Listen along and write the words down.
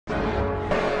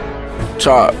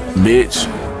Chop, bitch.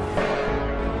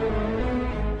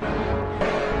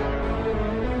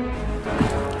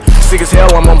 Sick as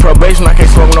hell, I'm on probation, I can't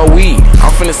smoke no weed.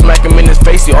 I'm finna smack him in his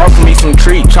face, he offer me some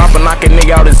treat. Chop and knock a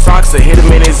nigga out his socks and hit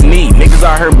him in his knee. Niggas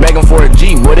out here begging for a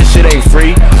G, boy, this shit ain't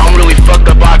free. I'm really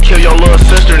fucked up, I'll kill your little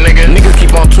sister, nigga. Niggas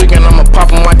keep on tweaking, I'ma pop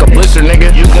him like a blister,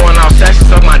 nigga. You going out sassy,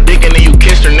 suck my dick and then you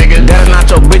kissed her, nigga. That's not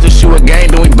your bitch, she a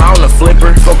game, then we bound to flip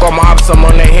her. Fuck all my ops, I'm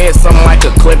on their head, something like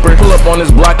a clipper. Pull up on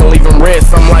this block and leave him red,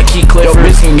 something like he Clifford. Yo,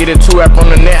 bitch can get it too rap on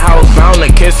the net, I was bound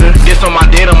to kiss her. This on my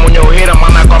dead, I'm on your head,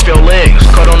 I'ma knock off your legs.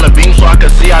 Cut on the beam so I can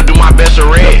see I do my best to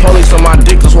red. The police on my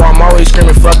dick, that's why I'm always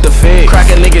screaming fuck the fed.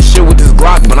 Cracking nigga shit with this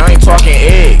Glock, but I ain't talking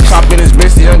eggs. Chopping this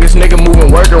bitch, the youngest nigga moving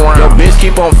work around. Yo, bitch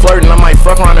keep on flirting, I might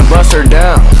fuck around and bust her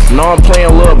down. No, I'm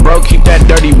playing little bro, keep that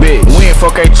dirty bitch. We ain't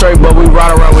fuck a tray, but we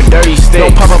ride around with dirty sticks.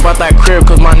 Don't pop up out that crib,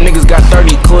 cause my niggas got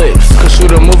 30 clips. Could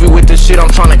shoot a movie with this shit, I'm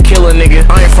tryna kill a nigga.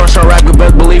 I ain't front shot rap, but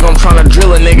best believe I'm tryna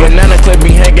drill a nigga. Banana clip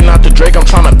be hanging out the Drake, I'm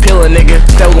tryna peel a nigga.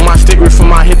 Step with my stick, rip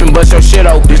from my hip and bust your shit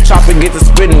out. This chopper get to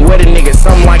spitting wet a nigga,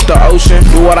 something like the ocean.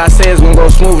 Do what I say is gonna go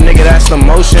smooth, nigga, that's the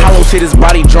motion. Hollows hit his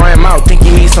body, dry him out, think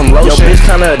he needs some lotion. Yo, bitch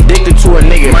kinda addicted to a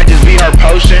nigga, might just be her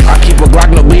potion. I keep a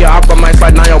Glock, no be a op, I might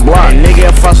slide down your block. And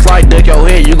nigga, if I slide dick your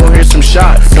head, you gon' hear some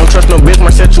shots. Don't trust no bitch,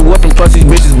 might set you up and plus these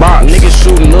bitches box. Niggas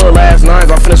shooting little ass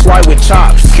nines, I'm finna slide with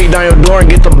chops. Kick down your door and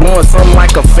get the blowing something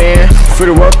like a fan. Free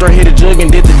the roaster, hit a jug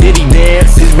and did the diddy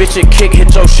dance. This bitch a kick,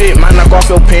 hit your shit, might knock off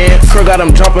your pants. Kirk got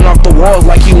him jumping off the walls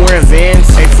like he wearing Vans.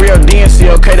 Hey, free your DNC,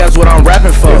 okay, that's what I'm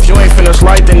rapping for. If you ain't finna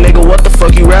slide, then nigga, what the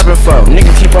fuck you rapping for?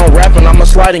 Nigga keep on rapping, I'ma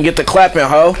slide and get the clapping,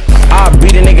 ho. I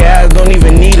beat a nigga ass, don't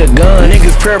even need a gun.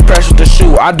 Niggas peer pressure to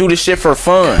shoot, I do this shit for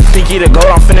fun. Think he the goat,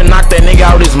 I'm finna knock that nigga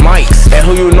out his mics. And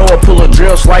who you know will pull a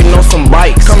drill, sliding on some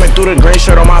bikes. Coming through the gray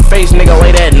shirt on my face, nigga,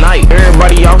 late at night.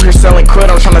 Everybody out here selling crud,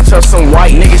 I'm tryna touch some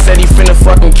white. Nigga said he finna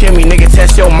fucking kill me, nigga,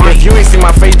 test your mic. If you ain't see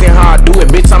my face, then how